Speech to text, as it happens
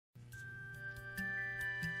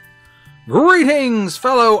Greetings,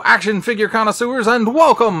 fellow action figure connoisseurs, and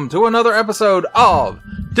welcome to another episode of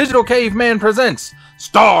Digital Caveman Presents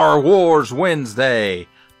Star Wars Wednesday.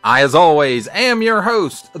 I, as always, am your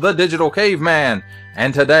host, the Digital Caveman,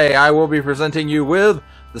 and today I will be presenting you with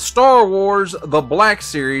the Star Wars The Black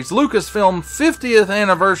Series Lucasfilm 50th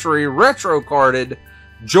Anniversary Retro-Carded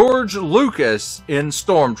George Lucas in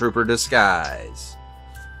Stormtrooper Disguise.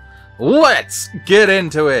 Let's get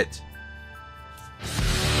into it!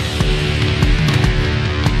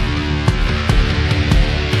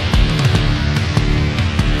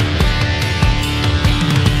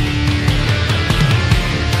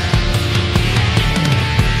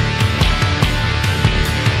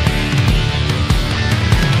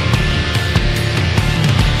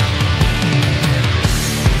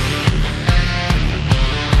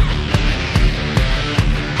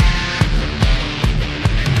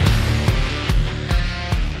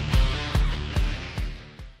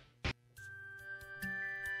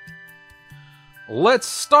 Let's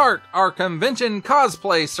start our convention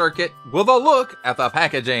cosplay circuit with a look at the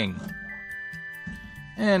packaging.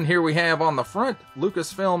 And here we have on the front,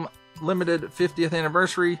 Lucasfilm Limited 50th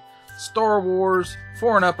Anniversary Star Wars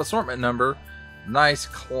 4-and-up assortment number. Nice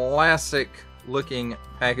classic looking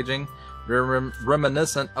packaging. Very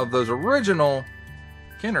reminiscent of those original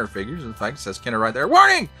Kenner figures. In fact, it says Kenner right there.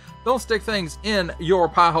 Warning! Don't stick things in your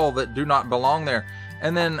pie hole that do not belong there.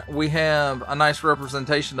 And then we have a nice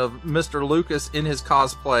representation of Mr. Lucas in his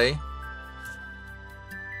cosplay.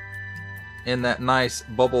 In that nice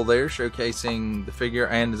bubble there, showcasing the figure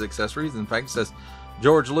and his accessories. In fact, it says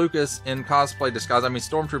George Lucas in cosplay disguise. I mean,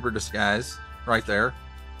 Stormtrooper disguise right there.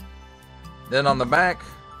 Then on the back,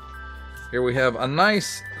 here we have a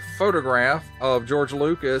nice photograph of George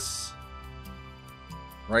Lucas.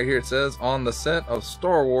 Right here it says, on the set of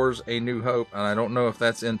Star Wars A New Hope. And I don't know if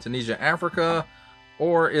that's in Tunisia, Africa,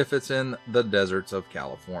 or if it's in the deserts of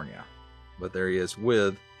California. But there he is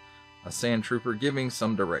with a sand trooper giving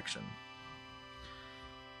some direction.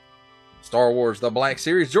 Star Wars The Black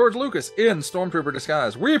Series, George Lucas in Stormtrooper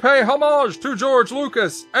disguise. We pay homage to George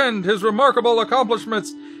Lucas and his remarkable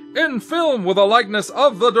accomplishments in film with a likeness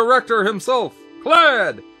of the director himself,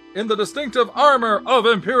 clad in the distinctive armor of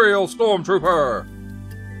Imperial Stormtrooper.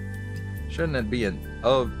 Shouldn't it be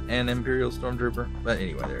of an Imperial Stormtrooper? But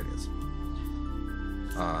anyway, there it is.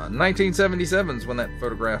 1977 is when that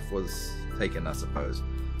photograph was taken, I suppose.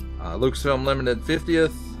 Lucasfilm Limited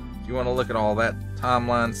 50th. If you want to look at all that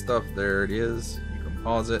timeline stuff, there it is. You can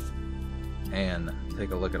pause it and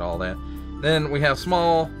take a look at all that. Then we have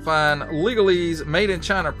small, fine, legalese, made in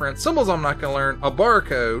China print. Symbols I'm not going to learn. A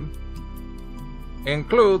barcode.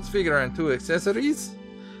 Includes figure and 2 accessories.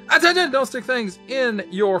 Attention! Don't stick things in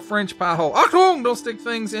your French pie hole. Achtung! Don't stick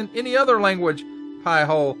things in any other language pie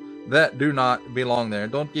hole that do not belong there.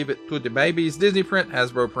 Don't give it to the babies. Disney print,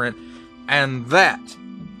 Hasbro print, and that,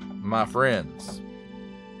 my friends,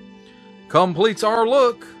 completes our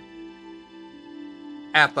look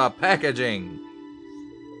at the packaging.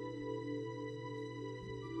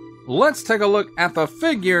 Let's take a look at the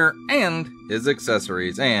figure and his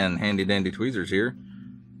accessories and handy dandy tweezers here.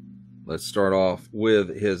 Let's start off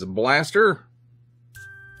with his blaster.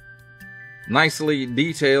 Nicely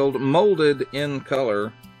detailed, molded in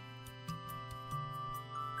color.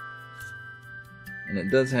 And it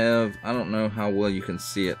does have, I don't know how well you can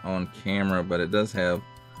see it on camera, but it does have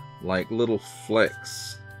like little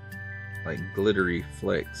flecks, like glittery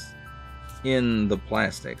flecks in the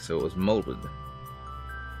plastic. So it was molded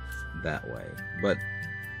that way. But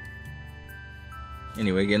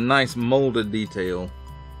anyway, again, nice molded detail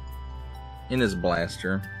in his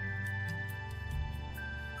blaster.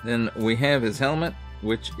 Then we have his helmet,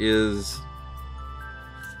 which is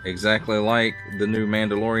exactly like the new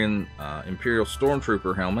Mandalorian Imperial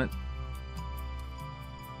Stormtrooper helmet.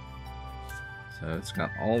 So it's got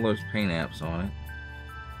all those paint apps on it.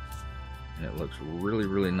 And it looks really,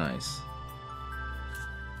 really nice.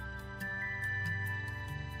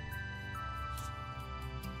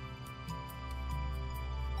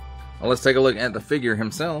 Well, let's take a look at the figure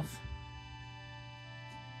himself.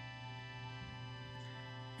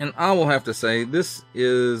 And I will have to say, this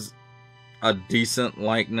is a decent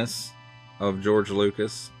likeness of George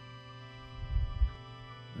Lucas.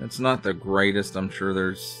 It's not the greatest. I'm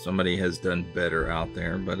sure somebody has done better out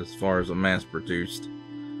there, but as far as a mass-produced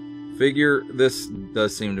figure, this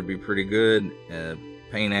does seem to be pretty good.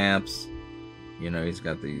 Paint apps, you know, he's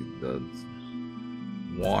got the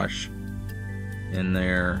wash in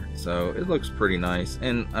there, so it looks pretty nice.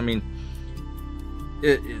 And I mean,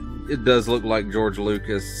 it does look like George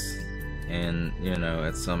Lucas, and you know,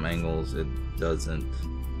 at some angles it doesn't,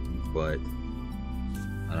 but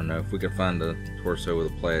I don't know if we could find a torso with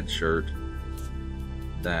a plaid shirt.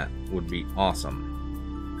 That would be awesome.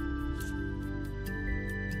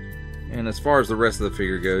 And as far as the rest of the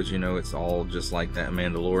figure goes, you know, it's all just like that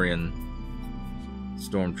Mandalorian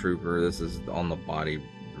Stormtrooper. This is on the body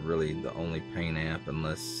really the only paint app,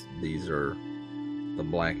 unless these are the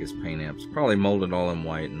blackest paint apps. Probably molded all in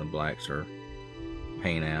white, and the blacks are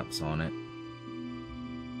paint apps on it.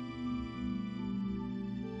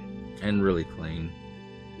 And really clean.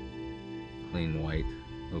 Clean white.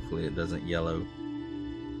 Hopefully it doesn't yellow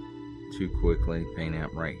too quickly. Paint app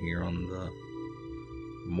right here on the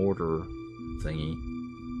mortar thingy.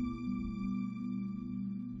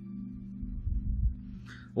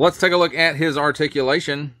 Let's take a look at his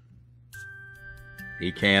articulation.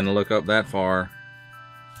 He can look up that far.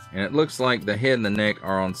 And it looks like the head and the neck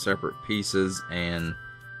are on separate pieces, and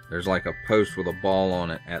there's like a post with a ball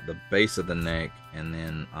on it at the base of the neck, and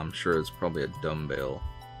then I'm sure it's probably a dumbbell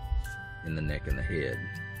in the neck and the head.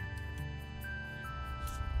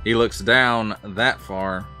 He looks down that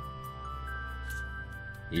far.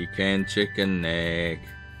 He can chicken neck.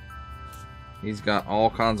 He's got all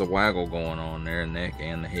kinds of waggle going on there, neck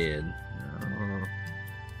and the head.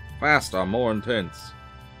 Faster, more intense.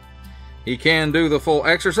 He can do the full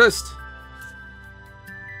exorcist.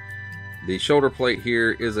 The shoulder plate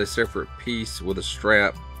here is a separate piece with a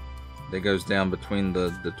strap that goes down between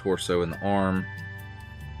the torso and the arm.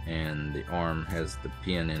 And the arm has the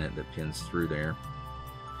pin in it that pins through there.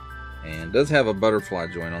 And does have a butterfly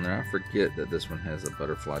joint on there. I forget that this one has a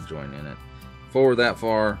butterfly joint in it. Forward that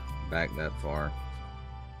far, back that far.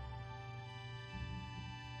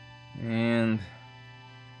 And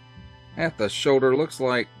at the shoulder, looks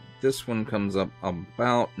like this one comes up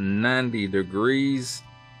about 90 degrees.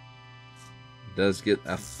 Does get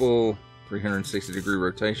a full 360 degree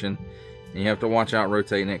rotation. And you have to watch out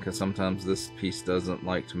rotating it, because sometimes this piece doesn't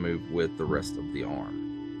like to move with the rest of the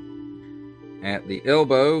arm. At the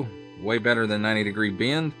elbow, way better than 90 degree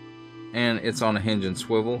bend, and it's on a hinge and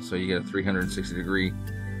swivel, so you get a 360 degree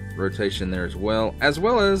rotation there as well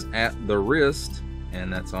as at the wrist,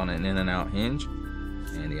 and that's on an in and out hinge,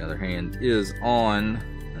 and the other hand is on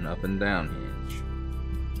an up and down hinge.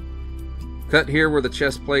 Cut here where the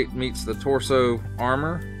chest plate meets the torso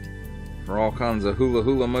armor for all kinds of hula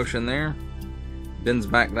hula motion there. Bends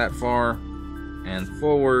back that far and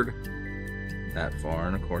forward that far,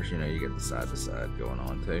 and of course, you know, you get the side to side going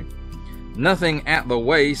on too. Nothing at the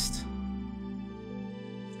waist.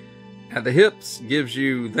 At the hips gives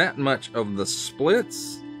you that much of the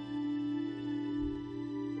splits.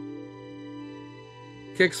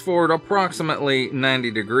 Kicks forward approximately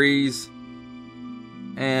 90 degrees,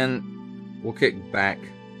 and will kick back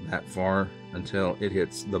that far until it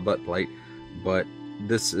hits the butt plate. But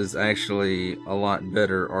this is actually a lot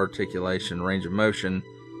better articulation, range of motion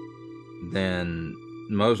than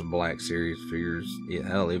most Black Series figures,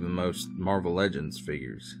 hell, even most Marvel Legends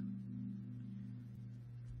figures.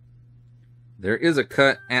 There is a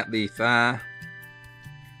cut at the thigh,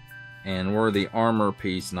 and were the armor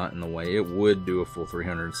piece not in the way, it would do a full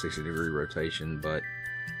 360 degree rotation, but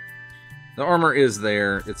the armor is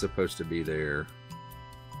there. It's supposed to be there.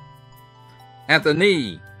 At the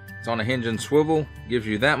knee, it's on a hinge and swivel, gives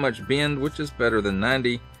you that much bend, which is better than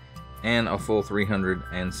 90, and a full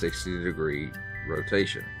 360 degree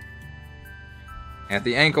rotation. At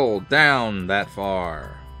the ankle, down that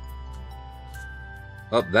far,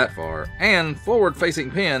 up that far, and forward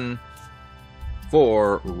facing pin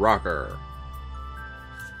for rocker.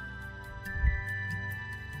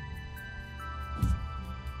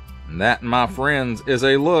 And that, my friends, is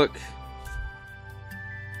a look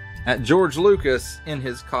at George Lucas in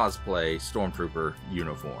his cosplay Stormtrooper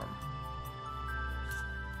uniform.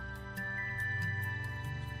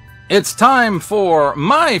 It's time for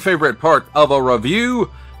my favorite part of a review,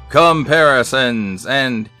 comparisons.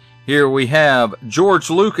 And here we have George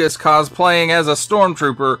Lucas cosplaying as a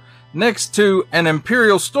Stormtrooper next to an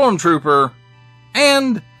Imperial Stormtrooper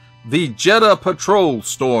and the Jeddah Patrol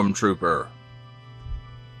Stormtrooper.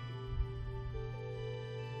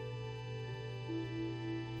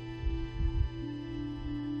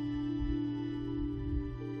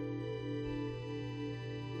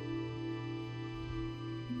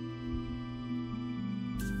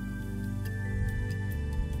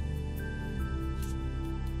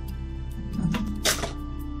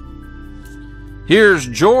 Here's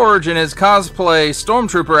George in his cosplay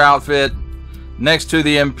Stormtrooper outfit next to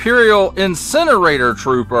the Imperial Incinerator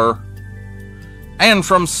Trooper, and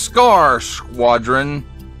from Scar Squadron,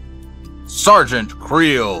 Sergeant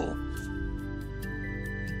Creel.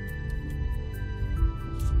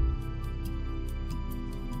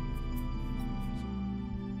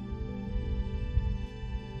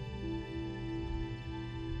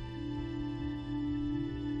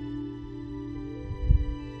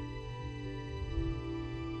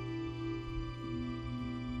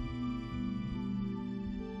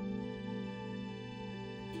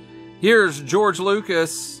 Here's George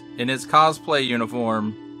Lucas in his cosplay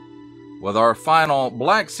uniform with our final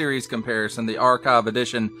Black Series comparison, the Archive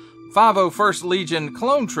Edition 501st Legion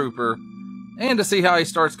Clone Trooper, and to see how he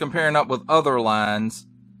starts comparing up with other lines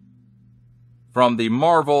from the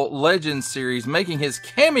Marvel Legends series. Making his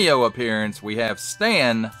cameo appearance, we have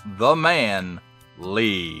Stan the Man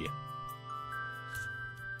Lee.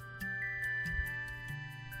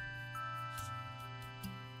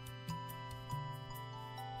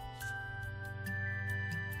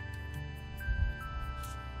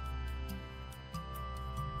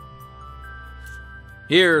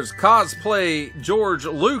 Here's cosplay George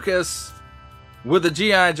Lucas with the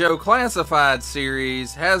G.I. Joe Classified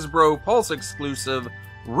series, Hasbro Pulse exclusive,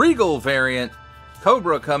 Regal variant,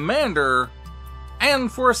 Cobra Commander,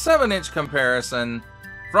 and for a 7-inch comparison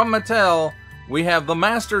from Mattel, we have the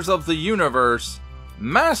Masters of the Universe,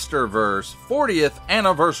 Masterverse 40th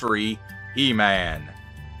Anniversary He-Man.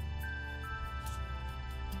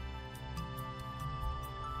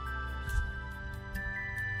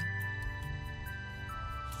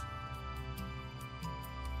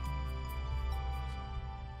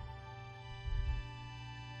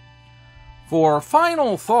 For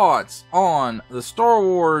final thoughts on the Star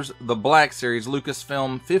Wars The Black Series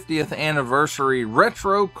Lucasfilm 50th Anniversary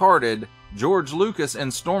Retro Carded George Lucas in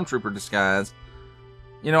Stormtrooper Disguise,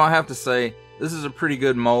 you know, I have to say, this is a pretty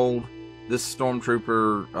good mold. This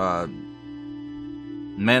Stormtrooper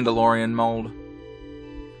Mandalorian mold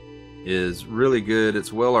is really good.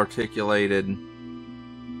 It's well articulated.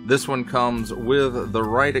 This one comes with the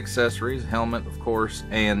right accessories, helmet, of course,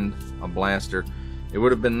 and a blaster. It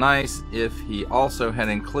would have been nice if he also had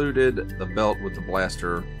included the belt with the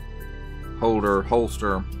blaster holder,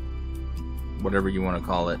 holster, whatever you want to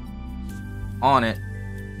call it, on it.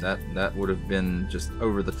 That would have been just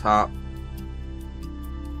over the top.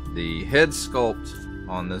 The head sculpt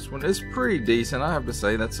on this one is pretty decent, I have to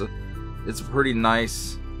say. It's a pretty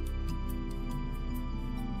nice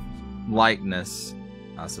likeness,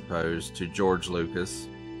 I suppose, to George Lucas.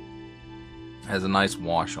 Has a nice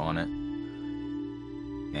wash on it.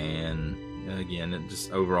 And again, it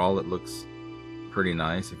just overall it looks pretty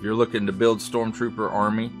nice. If you're looking to build Stormtrooper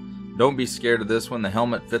army, don't be scared of this one. The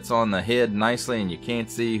helmet fits on the head nicely and you can't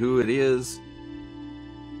see who it is.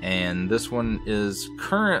 And this one is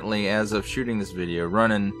currently, as of shooting this video,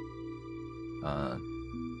 running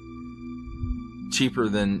cheaper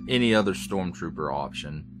than any other Stormtrooper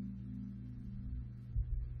option.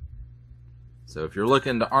 So if you're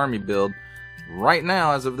looking to army build, right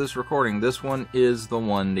now, as of this recording, this one is the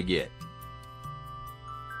one to get.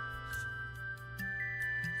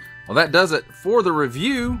 Well, that does it for the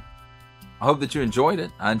review. I hope that you enjoyed it.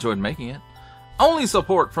 I enjoyed making it. Only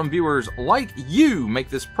support from viewers like you make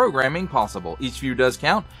this programming possible. Each view does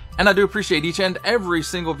count, and I do appreciate each and every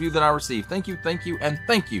single view that I receive. Thank you, and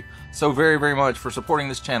thank you so very, very much for supporting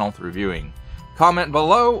this channel through viewing. Comment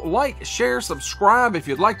below, like, share, subscribe if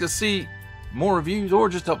you'd like to see more reviews or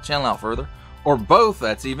just help the channel out further. Or both,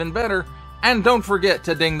 that's even better. And don't forget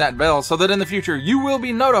to ding that bell so that in the future you will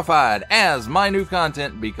be notified as my new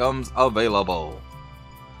content becomes available.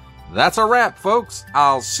 That's a wrap, folks.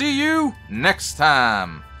 I'll see you next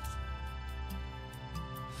time.